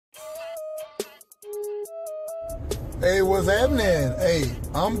Hey, what's happening? Hey,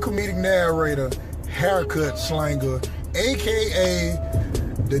 I'm Comedic Narrator, Haircut Slanger, a.k.a.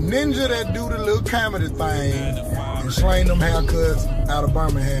 the ninja that do the little comedy thing and slang them haircuts out of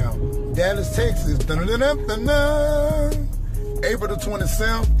Birmingham. Dallas, Texas. Dun-dun-dun-dun-dun. April the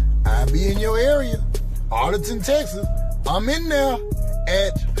 27th, I'll be in your area. Arlington, Texas. I'm in there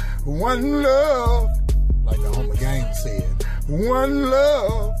at One Love, like the Homer Game said. One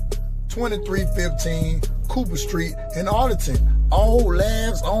Love, 2315 Cooper Street in Arlington. All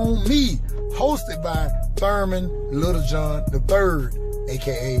laughs on me. Hosted by Thurman Littlejohn III,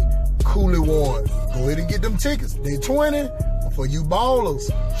 a.k.a. Coolie Ward. Go ahead and get them tickets. They 20, but for you ballers,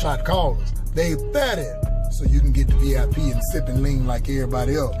 shot callers, they 30. So you can get the VIP and sip and lean like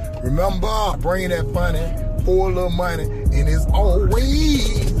everybody else. Remember, bring that funny for a little money, and it's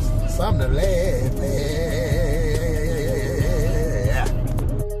always something to laugh at.